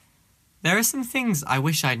There are some things I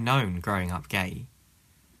wish I'd known growing up gay.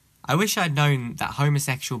 I wish I'd known that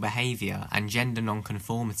homosexual behaviour and gender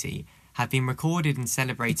nonconformity have been recorded and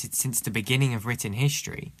celebrated since the beginning of written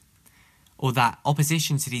history, or that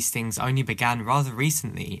opposition to these things only began rather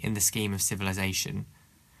recently in the scheme of civilization.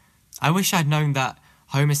 I wish I'd known that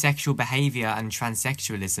homosexual behaviour and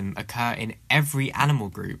transsexualism occur in every animal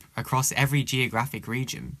group across every geographic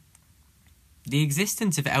region. The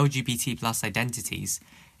existence of LGBT plus identities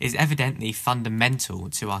is evidently fundamental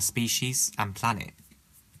to our species and planet.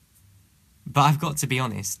 But I've got to be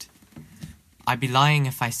honest, I'd be lying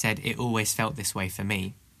if I said it always felt this way for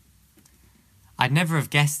me. I'd never have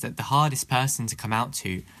guessed that the hardest person to come out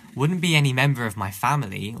to wouldn't be any member of my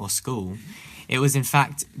family or school. It was in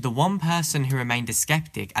fact the one person who remained a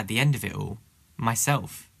skeptic at the end of it all,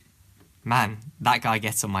 myself. Man, that guy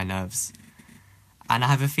gets on my nerves. And I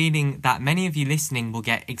have a feeling that many of you listening will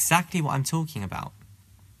get exactly what I'm talking about.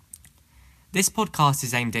 This podcast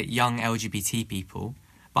is aimed at young LGBT people,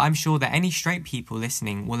 but I'm sure that any straight people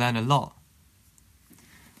listening will learn a lot.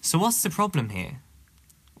 So what's the problem here?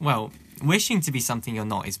 Well, wishing to be something you're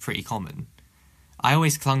not is pretty common. I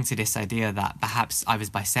always clung to this idea that perhaps I was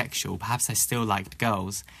bisexual, perhaps I still liked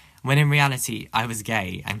girls, when in reality I was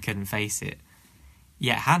gay and couldn't face it.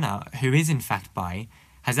 Yet Hannah, who is in fact bi,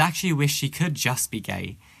 has actually wished she could just be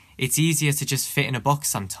gay. It's easier to just fit in a box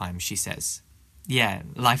sometimes, she says. Yeah,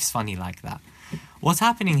 life's funny like that. What's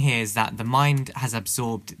happening here is that the mind has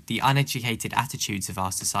absorbed the uneducated attitudes of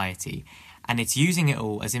our society, and it's using it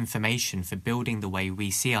all as information for building the way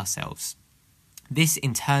we see ourselves. This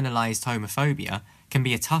internalized homophobia can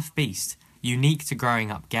be a tough beast, unique to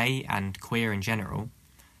growing up gay and queer in general.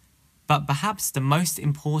 But perhaps the most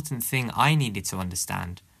important thing I needed to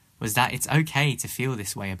understand was that it's okay to feel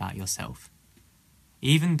this way about yourself.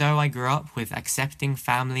 Even though I grew up with accepting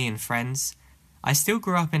family and friends, I still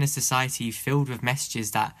grew up in a society filled with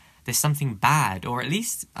messages that there's something bad or at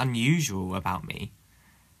least unusual about me.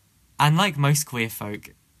 And like most queer folk,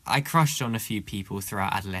 I crushed on a few people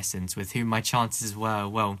throughout adolescence with whom my chances were,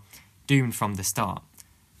 well, doomed from the start,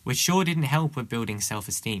 which sure didn't help with building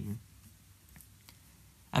self-esteem.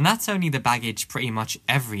 And that's only the baggage pretty much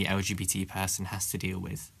every LGBT person has to deal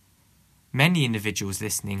with. Many individuals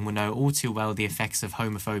listening will know all too well the effects of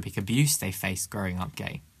homophobic abuse they faced growing up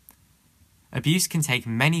gay. Abuse can take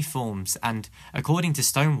many forms, and according to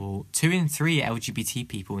Stonewall, 2 in 3 LGBT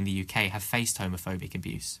people in the UK have faced homophobic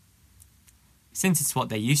abuse. Since it's what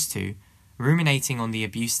they're used to, ruminating on the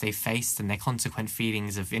abuse they've faced and their consequent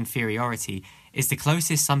feelings of inferiority is the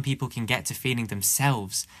closest some people can get to feeling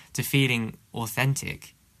themselves, to feeling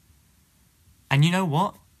authentic. And you know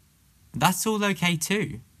what? That's all okay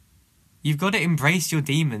too. You've got to embrace your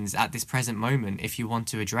demons at this present moment if you want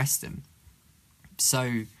to address them.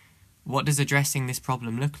 So, what does addressing this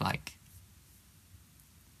problem look like?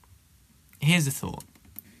 Here's a thought.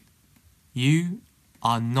 You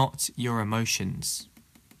are not your emotions.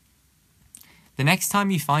 The next time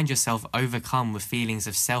you find yourself overcome with feelings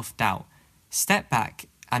of self-doubt, step back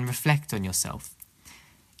and reflect on yourself.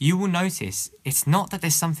 You will notice it's not that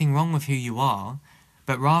there's something wrong with who you are,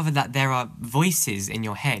 but rather that there are voices in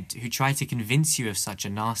your head who try to convince you of such a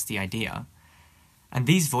nasty idea. And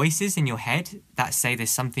these voices in your head that say there's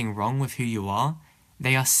something wrong with who you are,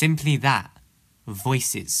 they are simply that,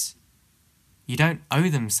 voices. You don't owe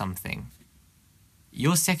them something.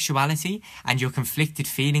 Your sexuality and your conflicted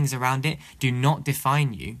feelings around it do not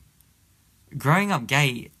define you. Growing up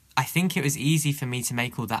gay, I think it was easy for me to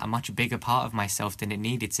make all that a much bigger part of myself than it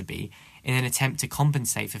needed to be in an attempt to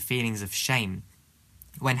compensate for feelings of shame.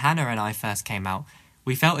 When Hannah and I first came out,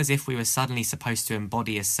 we felt as if we were suddenly supposed to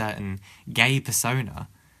embody a certain gay persona.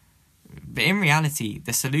 But in reality,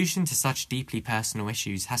 the solution to such deeply personal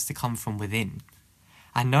issues has to come from within.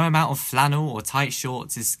 And no amount of flannel or tight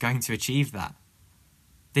shorts is going to achieve that.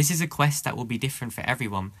 This is a quest that will be different for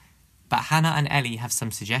everyone, but Hannah and Ellie have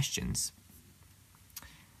some suggestions.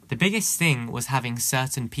 The biggest thing was having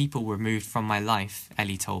certain people removed from my life,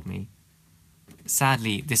 Ellie told me.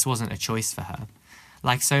 Sadly, this wasn't a choice for her.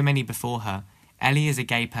 Like so many before her, Ellie is a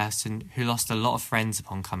gay person who lost a lot of friends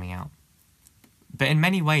upon coming out. But in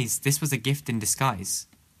many ways, this was a gift in disguise.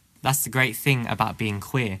 That's the great thing about being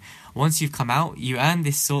queer. Once you've come out, you earn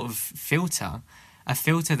this sort of filter, a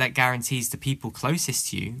filter that guarantees the people closest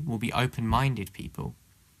to you will be open-minded people.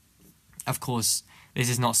 Of course, this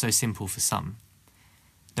is not so simple for some.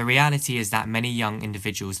 The reality is that many young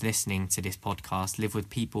individuals listening to this podcast live with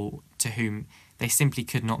people to whom they simply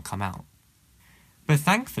could not come out. But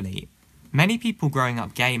thankfully, many people growing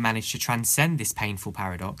up gay manage to transcend this painful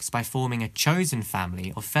paradox by forming a chosen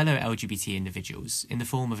family of fellow LGBT individuals in the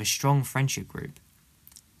form of a strong friendship group.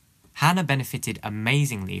 Hannah benefited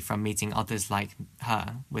amazingly from meeting others like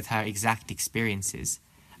her with her exact experiences,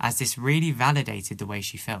 as this really validated the way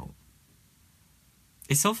she felt.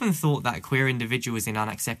 It's often thought that queer individuals in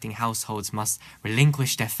unaccepting households must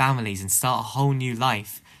relinquish their families and start a whole new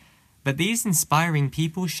life, but these inspiring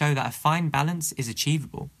people show that a fine balance is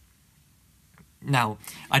achievable. Now,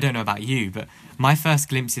 I don't know about you, but my first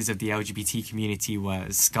glimpses of the LGBT community were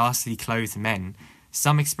scarcely clothed men,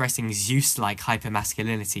 some expressing Zeus-like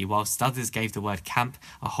hypermasculinity, whilst others gave the word camp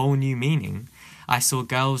a whole new meaning. I saw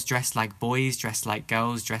girls dressed like boys, dressed like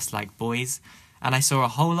girls, dressed like boys, and I saw a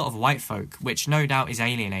whole lot of white folk, which no doubt is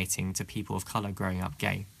alienating to people of colour growing up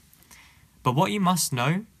gay. But what you must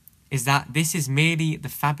know is that this is merely the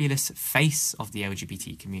fabulous face of the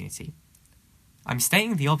LGBT community. I'm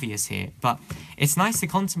stating the obvious here, but it's nice to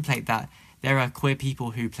contemplate that there are queer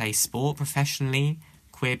people who play sport professionally,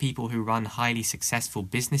 queer people who run highly successful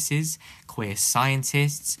businesses, queer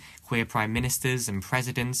scientists, queer prime ministers and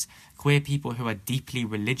presidents, queer people who are deeply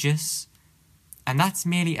religious. And that's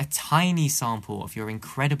merely a tiny sample of your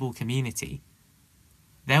incredible community.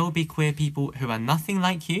 There will be queer people who are nothing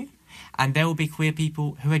like you, and there will be queer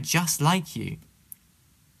people who are just like you.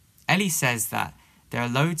 Ellie says that there are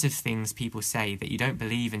loads of things people say that you don't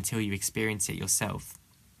believe until you experience it yourself.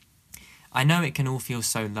 I know it can all feel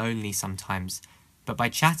so lonely sometimes, but by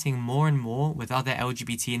chatting more and more with other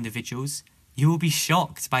LGBT individuals, you will be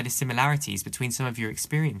shocked by the similarities between some of your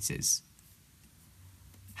experiences.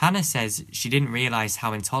 Hannah says she didn't realise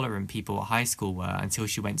how intolerant people at high school were until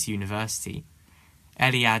she went to university.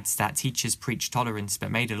 Ellie adds that teachers preached tolerance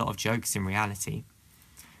but made a lot of jokes in reality.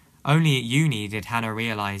 Only at uni did Hannah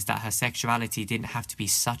realise that her sexuality didn't have to be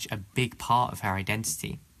such a big part of her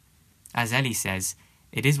identity. As Ellie says,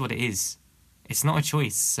 it is what it is. It's not a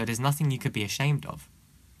choice, so there's nothing you could be ashamed of.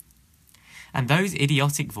 And those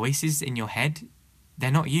idiotic voices in your head, they're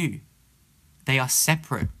not you. They are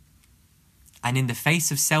separate. And in the face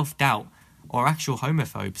of self-doubt, or actual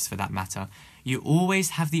homophobes for that matter, you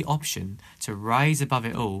always have the option to rise above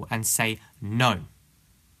it all and say no.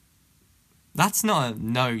 That's not a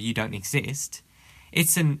no, you don't exist.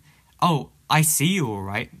 It's an, oh, I see you all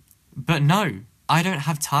right, but no, I don't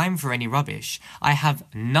have time for any rubbish. I have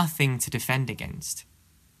nothing to defend against.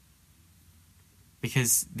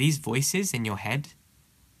 Because these voices in your head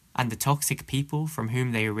and the toxic people from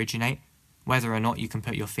whom they originate, whether or not you can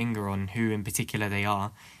put your finger on who in particular they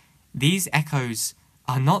are, these echoes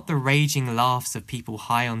are not the raging laughs of people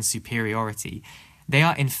high on superiority. They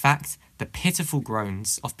are in fact the pitiful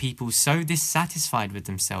groans of people so dissatisfied with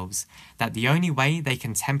themselves that the only way they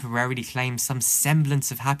can temporarily claim some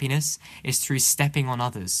semblance of happiness is through stepping on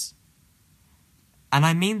others. And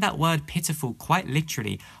I mean that word pitiful quite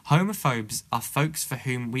literally. Homophobes are folks for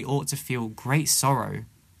whom we ought to feel great sorrow,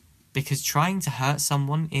 because trying to hurt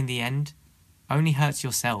someone in the end only hurts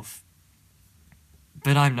yourself.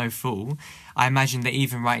 But I'm no fool. I imagine that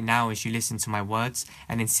even right now as you listen to my words,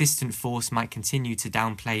 an insistent force might continue to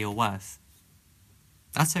downplay your worth.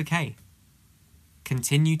 That's okay.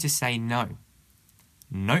 Continue to say no.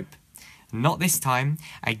 Nope. Not this time.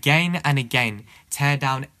 Again and again, tear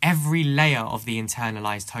down every layer of the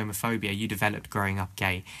internalized homophobia you developed growing up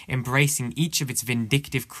gay, embracing each of its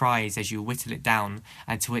vindictive cries as you whittle it down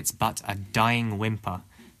until it's but a dying whimper.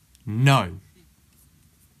 No.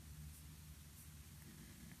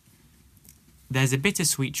 There's a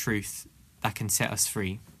bittersweet truth that can set us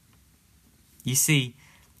free. You see,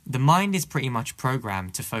 the mind is pretty much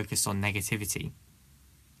programmed to focus on negativity.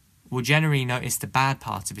 We'll generally notice the bad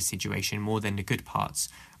parts of a situation more than the good parts,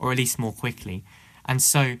 or at least more quickly. And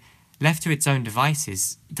so, left to its own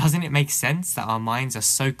devices, doesn't it make sense that our minds are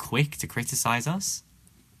so quick to criticize us?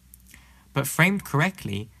 But framed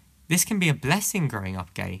correctly, this can be a blessing growing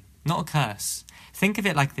up gay, not a curse. Think of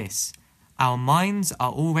it like this. Our minds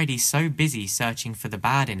are already so busy searching for the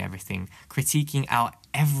bad in everything, critiquing our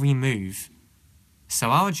every move. So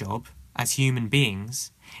our job, as human beings,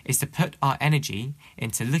 is to put our energy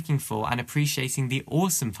into looking for and appreciating the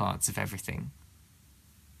awesome parts of everything.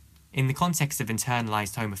 In the context of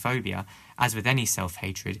internalized homophobia, as with any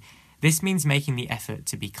self-hatred, this means making the effort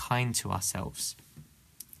to be kind to ourselves.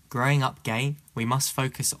 Growing up gay, we must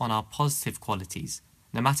focus on our positive qualities,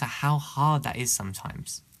 no matter how hard that is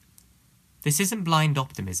sometimes. This isn't blind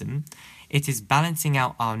optimism, it is balancing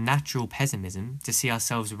out our natural pessimism to see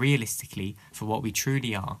ourselves realistically for what we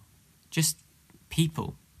truly are. Just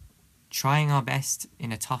people, trying our best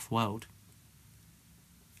in a tough world.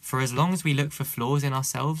 For as long as we look for flaws in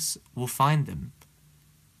ourselves, we'll find them.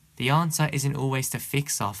 The answer isn't always to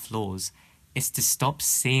fix our flaws, it's to stop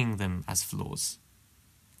seeing them as flaws.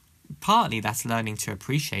 Partly that's learning to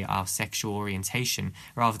appreciate our sexual orientation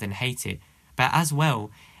rather than hate it, but as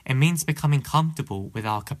well, it means becoming comfortable with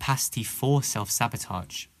our capacity for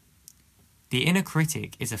self-sabotage. The inner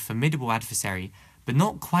critic is a formidable adversary, but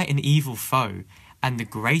not quite an evil foe, and the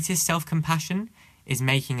greatest self-compassion is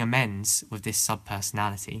making amends with this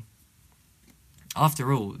subpersonality.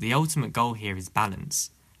 After all, the ultimate goal here is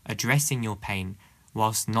balance, addressing your pain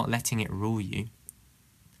whilst not letting it rule you.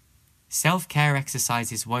 Self-care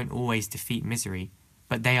exercises won't always defeat misery,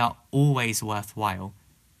 but they are always worthwhile,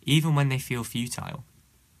 even when they feel futile.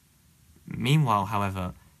 Meanwhile,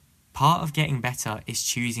 however, part of getting better is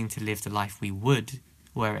choosing to live the life we would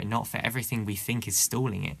were it not for everything we think is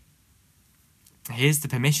stalling it. Here's the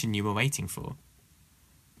permission you were waiting for.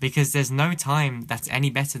 Because there's no time that's any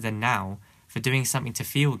better than now for doing something to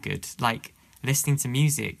feel good, like listening to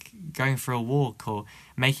music, going for a walk, or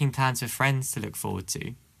making plans with friends to look forward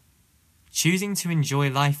to. Choosing to enjoy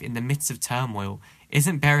life in the midst of turmoil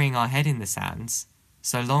isn't burying our head in the sands,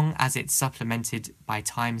 so long as it's supplemented by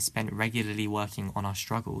time spent regularly working on our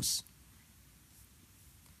struggles.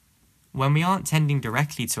 When we aren't tending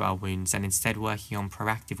directly to our wounds and instead working on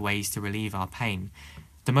proactive ways to relieve our pain,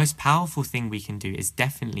 the most powerful thing we can do is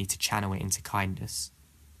definitely to channel it into kindness.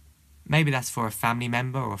 Maybe that's for a family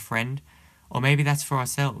member or a friend, or maybe that's for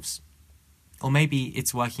ourselves. Or maybe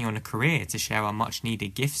it's working on a career to share our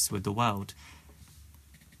much-needed gifts with the world.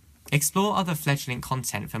 Explore other Fledglink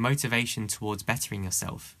content for motivation towards bettering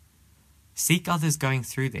yourself. Seek others going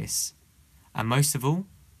through this. And most of all,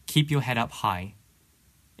 keep your head up high.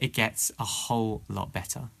 It gets a whole lot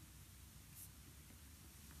better.